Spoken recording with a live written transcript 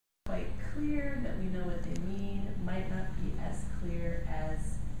quite clear, that we know what they mean, might not be as clear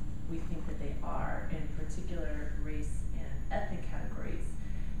as we think that they are in particular race and ethnic categories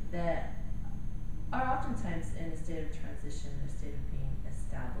that are oftentimes in a state of transition, a state of being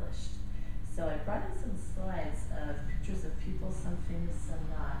established. So I brought in some slides of pictures of people, some famous, some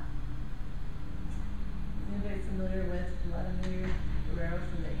not. Is anybody familiar with Vladimir Guerrero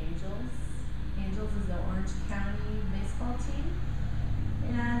from the Angels? Angels is the Orange County baseball team.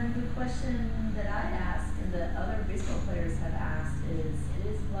 And the question that I ask and that other baseball players have asked is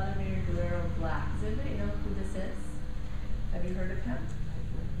Vladimir Guerrero black? Does anybody know who this is? Have you heard of him?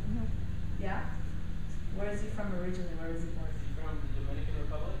 No. Yeah? Where is he from originally? Where was he born? From the Dominican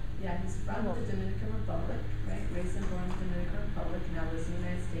Republic? Yeah, he's from the Dominican Republic, right? Raised and born in the Dominican Republic, now lives in the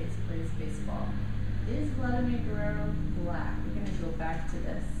United States, plays baseball. Is Vladimir Guerrero black? We're going to go back to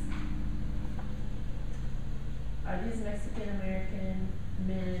this. Are these Mexican American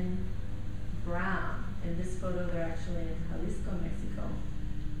men brown? In this photo, they're actually in Jalisco, Mexico.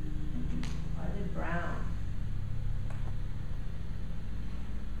 Are they brown?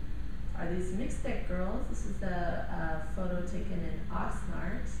 Are these Mixtec girls? This is a photo taken in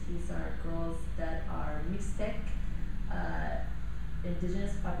Oxnard. These are girls that are Mixtec,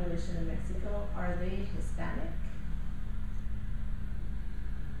 indigenous population in Mexico. Are they Hispanic?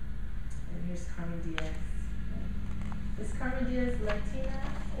 And here's Carmen Diaz. Okay. Is Carmen Diaz Latina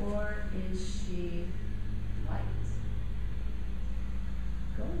or is she white?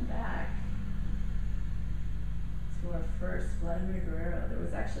 Going back to our first, Vladimir Guerrero, there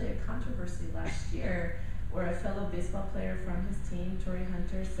was actually a controversy last year where a fellow baseball player from his team, Torrey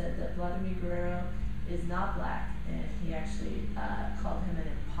Hunter, said that Vladimir Guerrero is not black, and he actually called him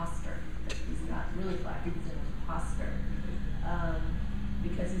an imposter, that he's not really black, he's an imposter,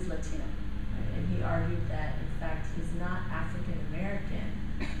 because he's Latino. Right? And he argued that, in fact, he's not African American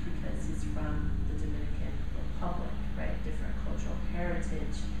because he's from the Dominican Republic, right? Different cultural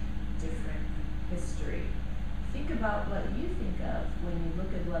heritage, different history. Think about what you think of when you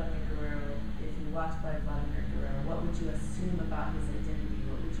look at Vladimir Guerrero. If you walked by Vladimir Guerrero, what would you assume about his identity?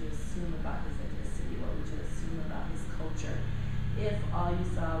 What would you assume about his ethnicity? What would you assume about his culture? If all you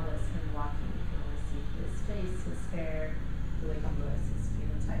saw was him walking, you could only see his face, his hair, the way he was, his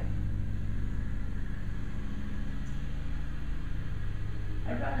phenotype.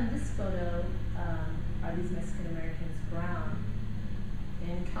 I brought in this photo. Are these Mexican Americans brown?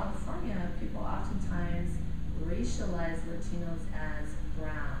 In California, people oftentimes racialize Latinos as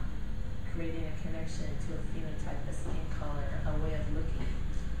brown, creating a connection to a phenotype, a skin color, a way of looking.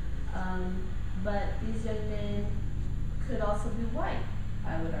 But these young men could also be white,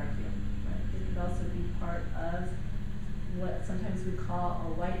 I would argue. Right? They could also be part of what sometimes we call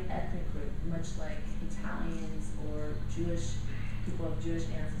a white ethnic group, much like Italians or Jewish people of Jewish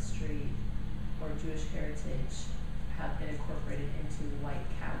ancestry or Jewish heritage have been incorporated into white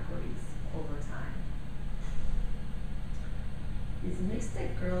categories over time. These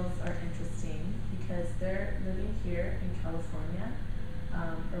Mixtec girls are interesting because they're living here in California.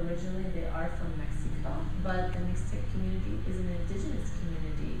 Originally they are from Mexico, but the Mixtec community is an indigenous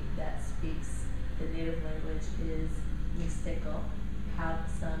community that speaks, the native language is Mixteco, have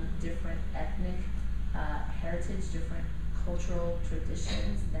some different ethnic heritage, different cultural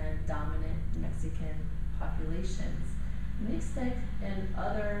traditions than dominant Mexican populations. Mixtec and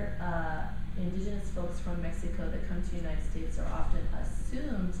other indigenous folks from Mexico that come to the United States are often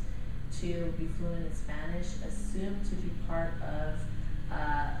assumed to be fluent in Spanish, assumed to be part of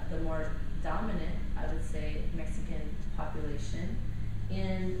the more dominant, I would say, Mexican population.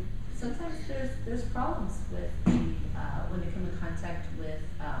 And sometimes there's problems with when they come in contact with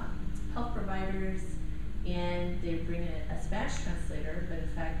health providers, and they bring in a Spanish translator, but in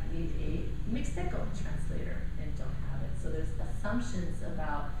fact need a Mixteco translator and don't have it. So there's assumptions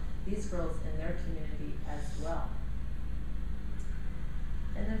about these girls in their community as well.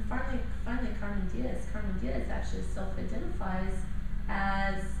 And then finally Carmen Diaz. Carmen Diaz actually self-identifies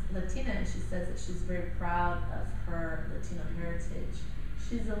as Latina, and she says that she's very proud of her Latino heritage.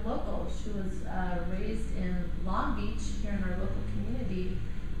 She's a local. She was raised in Long Beach, here in our local community,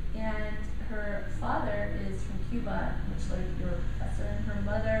 and her father is from Cuba, much like your professor, and her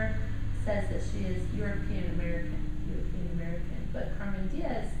mother says that she is European American. But Carmen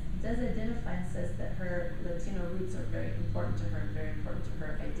Diaz does identify and says that her Latino roots are very important to her and very important to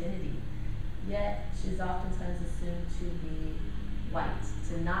her identity. Yet she's oftentimes assumed to be white,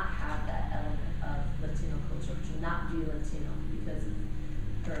 to not have that element of Latino culture, to not be Latino because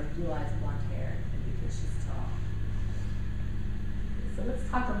of her blue eyes, blonde hair, and because she's tall. So let's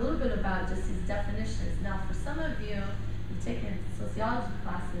talk a little bit about just these definitions. Now, for some of you, you've taken sociology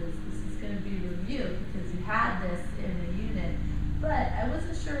classes, this is going to be reviewed because you had this in a unit. But I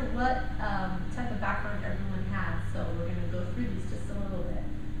wasn't sure what type of background everyone had, so we're going to go through these just a little bit.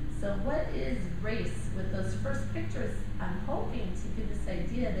 So what is race? With those first pictures, I'm hoping to give this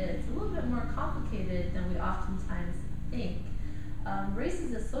idea that it's a little bit more complicated than we oftentimes think. Race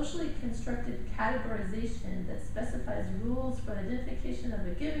is a socially constructed categorization that specifies rules for the identification of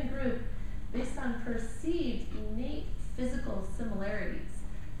a given group based on perceived innate physical similarities.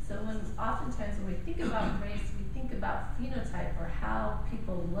 So oftentimes when we think about race, we think about phenotype or how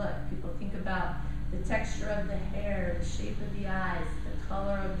people look. People think about the texture of the hair, the shape of the eyes, the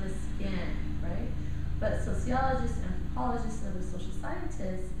color of the skin, right? But sociologists, anthropologists, and other social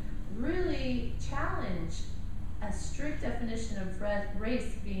scientists really challenge a strict definition of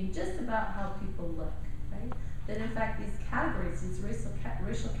race being just about how people look, right? That in fact these categories, these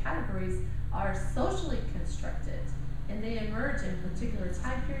racial categories are socially constructed, and they emerge in particular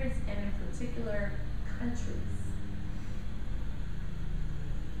time periods and in particular countries.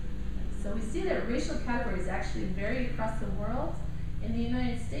 So we see that racial categories actually vary across the world. In the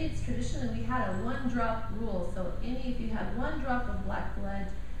United States, traditionally we had a one-drop rule. So if you had one drop of black blood,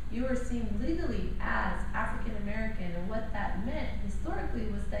 you were seen legally as African American, and what that meant historically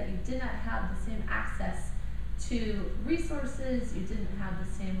was that you did not have the same access to resources, you didn't have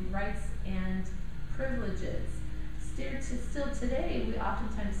the same rights and privileges. Still today, we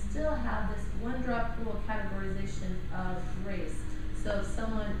oftentimes still have this one-drop rule categorization of race. So if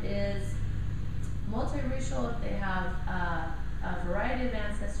someone is multiracial, if they have a variety of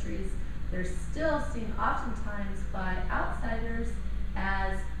ancestries, they're still seen oftentimes by outsiders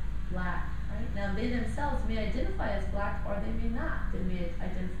as black, right? Now they themselves may identify as black or they may not. They may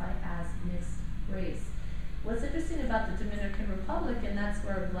identify as mixed race. What's interesting about the Dominican Republic, and that's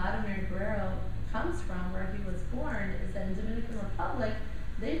where Vladimir Guerrero comes from, where he was born, is that in the Dominican Republic,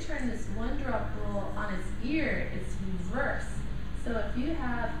 they turn this one-drop rule on its ear. It's reverse. So if you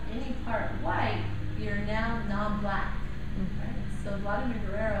have any part white, you're now non-black, right? So Vladimir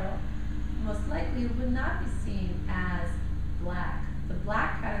Guerrero most likely would not be seen as black. The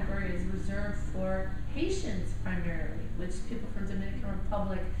black category is reserved for Haitians primarily, which people from Dominican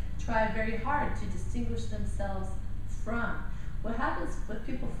Republic try very hard to distinguish themselves from. What happens with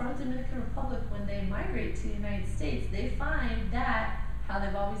people from Dominican Republic when they migrate to the United States, they find that how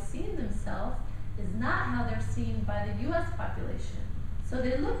they've always seen themselves is not how they're seen by the U.S. population. So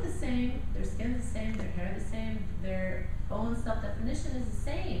they look the same, their skin's the same, their hair the same, their own self-definition is the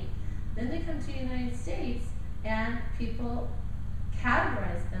same. Then they come to the United States and people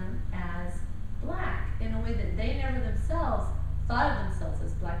categorize them as black in a way that they never themselves thought of themselves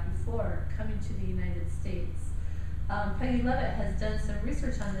as black before coming to the United States. Peggy Levitt has done some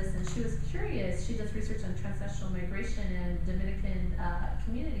research on this, and she was curious. She does research on transnational migration and Dominican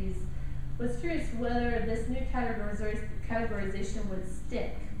communities. Was curious whether this new categorization would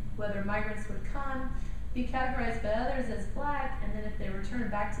stick, whether migrants would come, be categorized by others as black, and then if they return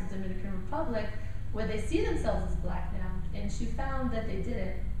back to the Dominican Republic, would they see themselves as black now? And she found that they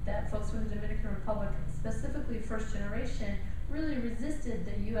didn't, that folks from the Dominican Republic, specifically first generation, really resisted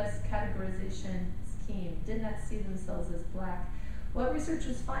the U.S. categorization scheme, did not see themselves as black. What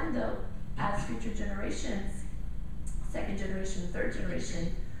researchers find though, as future generations, second generation, third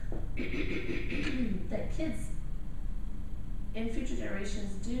generation, that kids in future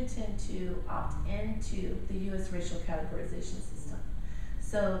generations do tend to opt into the U.S. racial categorization system.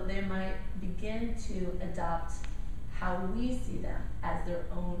 So they might begin to adopt how we see them as their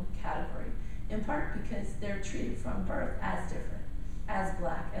own category, in part because they're treated from birth as different, as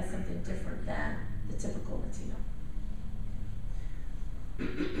black, as something different than the typical Latino.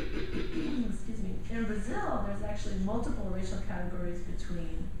 Excuse me. In Brazil, there's actually multiple racial categories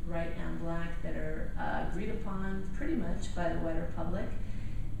between white and black that are agreed upon pretty much by the wider public.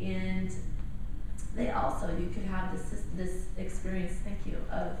 And they also, you could have this experience, thank you,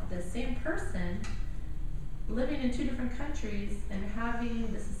 of the same person living in two different countries and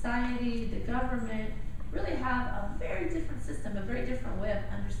having the society, the government, really have a very different system, a very different way of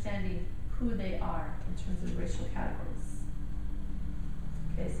understanding who they are in terms of racial categories.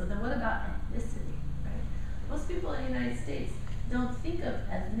 Okay, so then what about ethnicity, right? Most people in the United States don't think of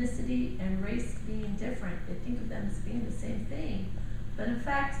ethnicity and race being different. They think of them as being the same thing. But in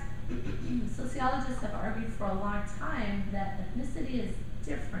fact, sociologists have argued for a long time that ethnicity is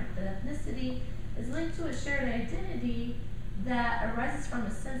different, that ethnicity is linked to a shared identity that arises from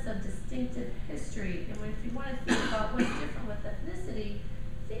a sense of distinctive history. And if you want to think about what's different with ethnicity,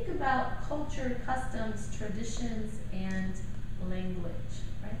 think about culture, customs, traditions, and language,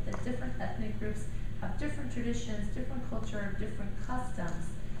 right? That different ethnic groups have different traditions, different culture, different customs.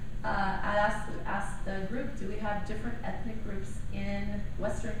 I asked the group, do we have different ethnic groups in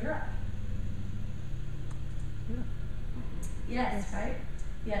Western Europe? Yeah. Yes, right?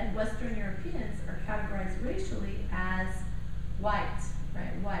 Yet Western Europeans are categorized racially as white,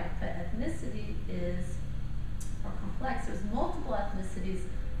 right? White, but ethnicity is more complex. There's multiple ethnicities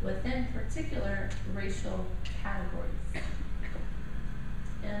within particular racial categories.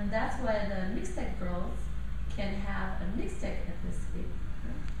 And that's why the Mixtec girls can have a Mixtec ethnicity,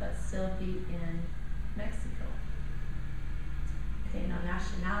 right, but still be in Mexico. Okay, now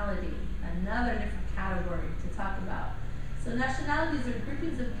nationality, another different category to talk about. So nationalities are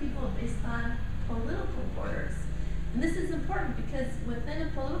groupings of people based on political borders. And this is important because within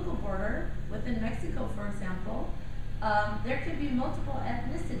a political border, within Mexico, for example, there can be multiple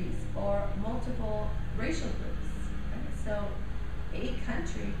ethnicities or multiple racial groups. Right? So a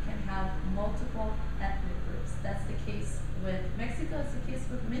country can have multiple ethnic groups. That's the case with Mexico. It's the case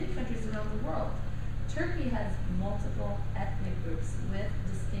with many countries around the world. Turkey has multiple ethnic groups with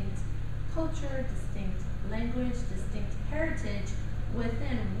distinct culture, distinct language, distinct heritage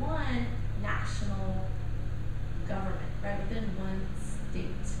within one national government, right, within one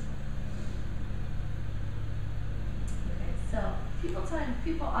state. Okay, so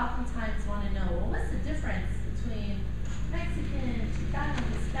people oftentimes want to know, well, what's the difference between Mexican, Chicano,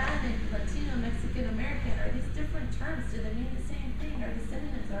 Hispanic, Latino, Mexican American? Are these different terms? Do they mean the same thing? Are they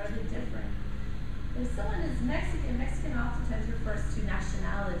synonyms or are they different? If someone is Mexican, Mexican oftentimes refers to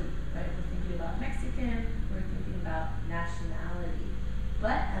nationality, right? We're thinking about Mexican, we're thinking about nationality.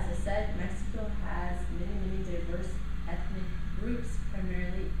 But as I said, Mexico has many, many diverse ethnic groups,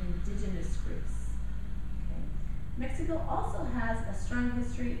 primarily indigenous groups. Okay. Mexico also has a strong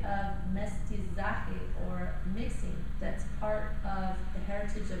history of mestizaje, or mixing, that's part of the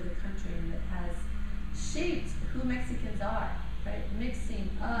heritage of the country and that has shaped who Mexicans are, right? Mixing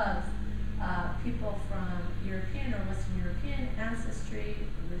of people from European or Western European ancestry,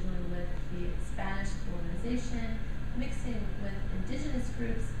 originally with the Spanish colonization, mixing with indigenous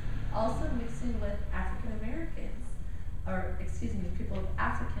groups, also mixing with African Americans, or excuse me, people of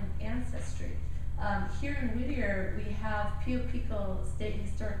African ancestry. Here in Whittier, we have Pio Pico State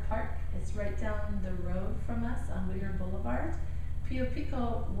Historic Park. It's right down the road from us on Whittier Boulevard. Pio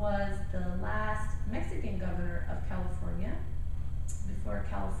Pico was the last Mexican governor of California before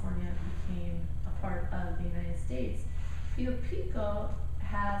California became a part of the United States. Pio Pico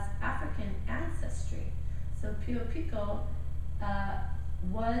has African ancestry. So Pio Pico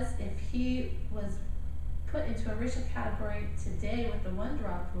was, if he was put into a racial category today with the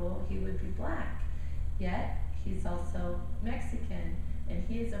one-drop rule, he would be black. Yet, he's also Mexican, and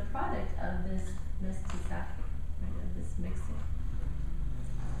he is a product of this mestizaje, right, of this mixing.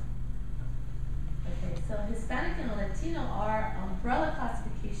 Okay, so Hispanic and Latino are umbrella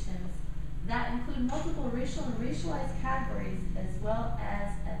classifications that include multiple racial and racialized categories as well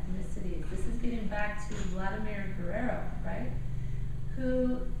as ethnicities. This is getting back to Vladimir Guerrero, right?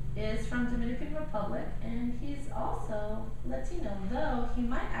 Who is from Dominican Republic, and he's also Latino, though he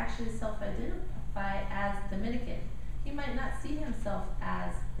might actually self-identify as Dominican. He might not see himself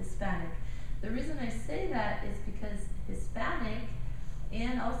as Hispanic. The reason I say that is because Hispanic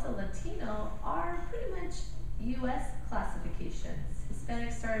and also Latino are pretty much U.S. classifications.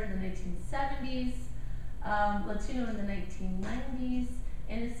 Hispanic started in the 1970s, Latino in the 1990s,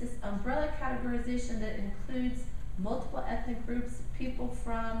 and it's this umbrella categorization that includes multiple ethnic groups, people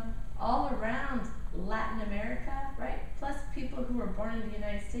from all around Latin America, right? Plus people who were born in the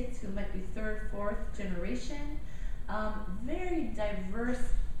United States who might be third, fourth generation. Very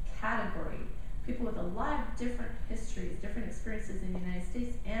diverse category. People with a lot of different histories, different experiences in the United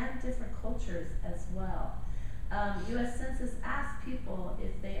States, and different cultures as well. U.S. Census asks people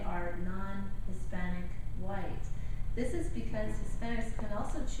if they are non-Hispanic white. This is because Hispanics can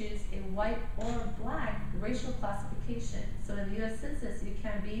also choose a white or black racial classification. So in the U.S. Census, you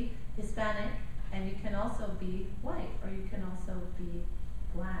can be Hispanic, and you can also be white, or you can also be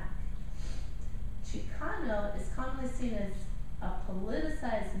black. Chicano is commonly seen as a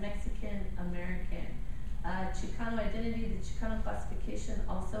politicized Mexican American. Chicano identity, the Chicano classification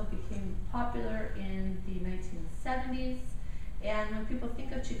also became popular in the 1970s. And when people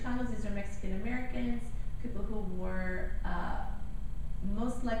think of Chicanos, these are Mexican Americans, people who were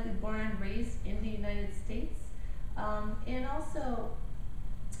most likely born and raised in the United States, and also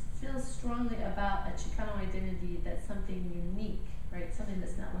feel strongly about a Chicano identity that's something unique, right? Something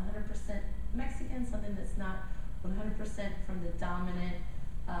that's not 100% Mexican, something that's not 100% from the dominant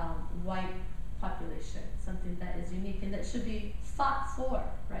white population, something that is unique and that should be fought for,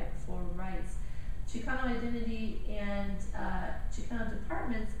 right, for rights. Chicano identity and Chicano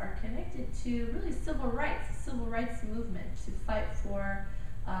departments are connected to really civil rights movement to fight for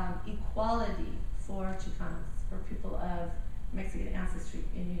equality for Chicanos, for people of Mexican ancestry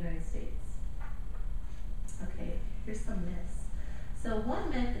in the United States. Okay, here's some myths. So one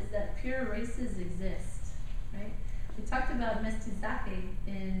myth is that pure races exist, right? We talked about mestizaje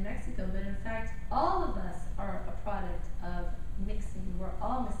in Mexico, but in fact, all of us are a product of mixing. We're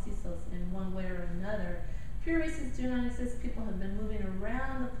all mestizos in one way or another. Pure races do not exist. People have been moving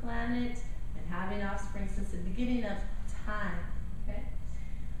around the planet and having offspring since the beginning of time, okay?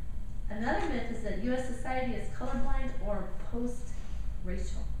 Another myth is that U.S. society is colorblind or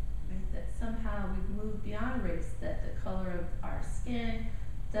post-racial, right? That somehow we've moved beyond race, that the color of our skin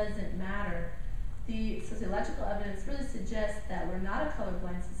doesn't matter. The sociological evidence really suggests that we're not a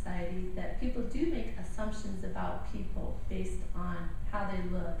colorblind society, that people do make assumptions about people based on how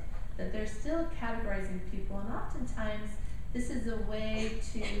they look, that they're still categorizing people, and oftentimes this is a way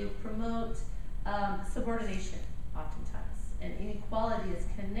to promote subordination, oftentimes, and inequality is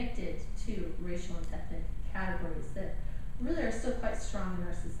connected to racial and ethnic categories that really are still quite strong in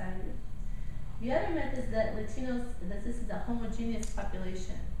our society. The other myth is that Latinos, that this is a homogeneous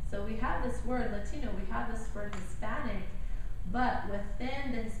population. So we have this word Latino, we have this word Hispanic, but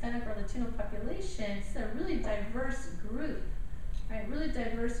within the Hispanic or Latino population, it's a really diverse group, right? Really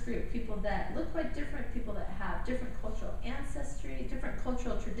diverse group. People that look quite different, people that have different cultural ancestry, different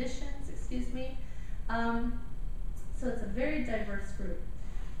cultural traditions, excuse me. So it's a very diverse group.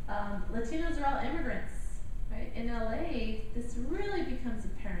 Latinos are all immigrants, right? In LA, this really becomes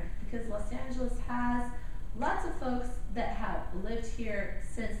apparent because Los Angeles has lots of folks that have lived here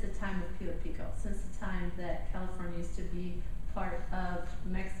since the time of Pio Pico, since the time that California used to be part of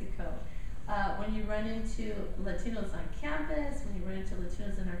Mexico. When you run into Latinos on campus, when you run into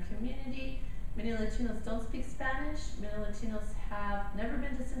Latinos in our community, many Latinos don't speak Spanish. Many Latinos have never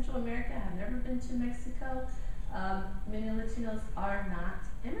been to Central America, have never been to Mexico. Many Latinos are not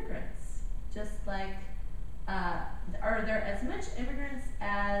immigrants, just like, are there as much immigrants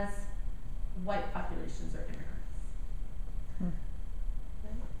as white populations are immigrants.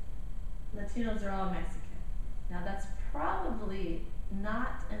 Right? Latinos are all Mexican. Now that's probably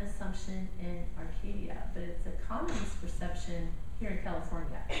not an assumption in Arcadia, but it's a common misperception here in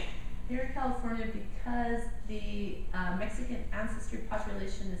California. Here in California, because the Mexican ancestry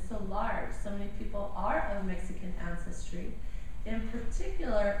population is so large, so many people are of Mexican ancestry, in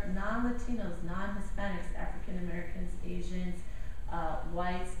particular non-Latinos, non-Hispanics, African Americans, Asians,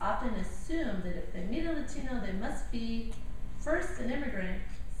 whites often assume that if they meet a Latino, they must be first an immigrant,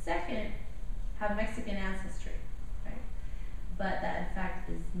 second have Mexican ancestry, right? But that in fact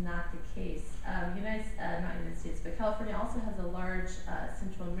is not the case. Not United States, but California also has a large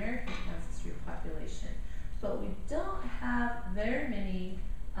Central American ancestry population, but we don't have very many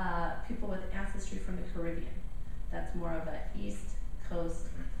people with ancestry from the Caribbean. That's more of an East Coast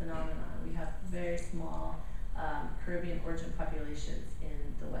phenomenon. We have very small Caribbean origin populations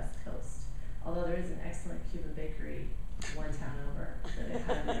in the West Coast. Although there is an excellent Cuban bakery one town over that I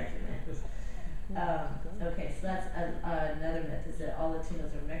highly recommend. Okay, so that's another myth, is that all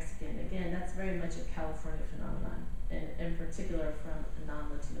Latinos are Mexican. Again, that's very much a California phenomenon, and in particular from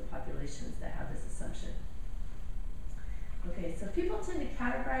non-Latino populations that have this assumption. Okay, so people tend to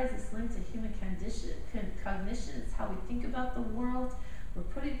categorize this linked to human cognition. It's how we think about the world. We're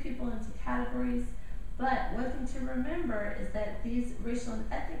putting people into categories. But one thing to remember is that these racial and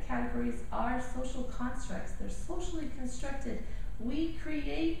ethnic categories are social constructs. They're socially constructed. We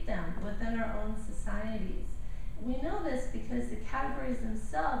create them within our own societies. We know this because the categories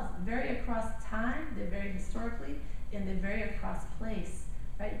themselves vary across time, they vary historically, and they vary across place,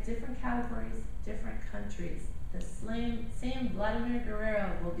 right? Different categories, different countries. The same Vladimir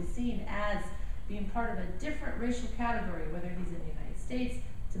Guerrero will be seen as being part of a different racial category, whether he's in the United States,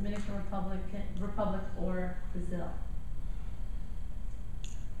 Dominican Republic, or Brazil.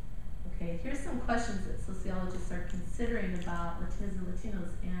 Okay, here's some questions that sociologists are considering about Latinos and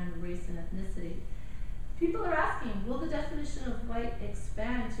Latinos and race and ethnicity. People are asking, will the definition of white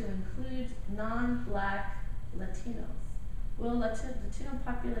expand to include non-black Latinos? Will Latino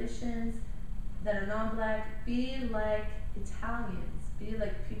populations that are non-black be like Italians, be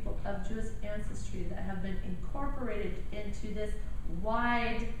like people of Jewish ancestry that have been incorporated into this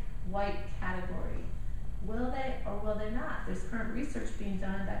wide white category? Will they or will they not? There's current research being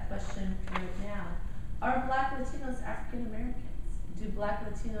done on that question right now. Are black Latinos African Americans? Do black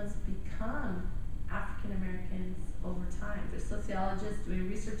Latinos become African Americans over time? There's sociologists doing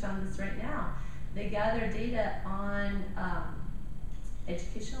research on this right now. They gather data on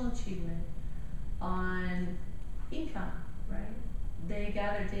educational achievement, on income, right? They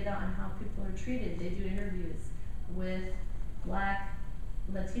gather data on how people are treated. They do interviews with Black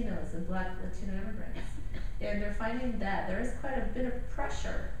Latinos and Black Latino immigrants. And they're finding that there is quite a bit of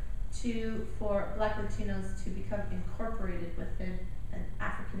pressure for Black Latinos to become incorporated within an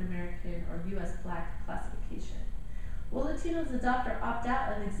African American or US Black classification. Will Latinos adopt or opt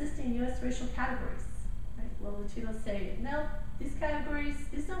out of existing US racial categories? Right? Will Latinos say, no, these categories,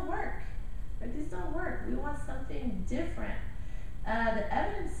 these don't work. Right? These don't work. We want something different. The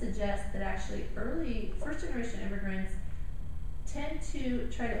evidence suggests that actually early first generation immigrants tend to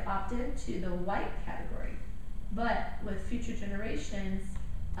try to opt into the white category, but with future generations,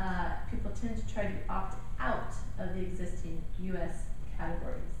 people tend to try to opt out of the existing US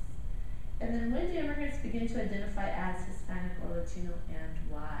categories. And then when do immigrants begin to identify as Hispanic or Latino, and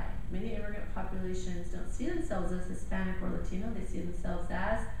why? Many immigrant populations don't see themselves as Hispanic or Latino, they see themselves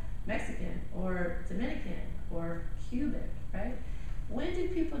as Mexican or Dominican or Cuban, right? When do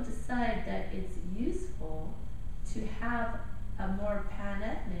people decide that it's useful to have a more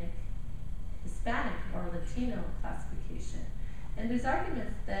pan-ethnic Hispanic or Latino classification? And there's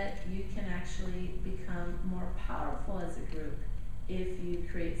arguments that you can actually become more powerful as a group if you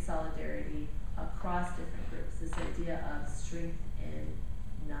create solidarity across different groups, this idea of strength in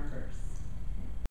numbers.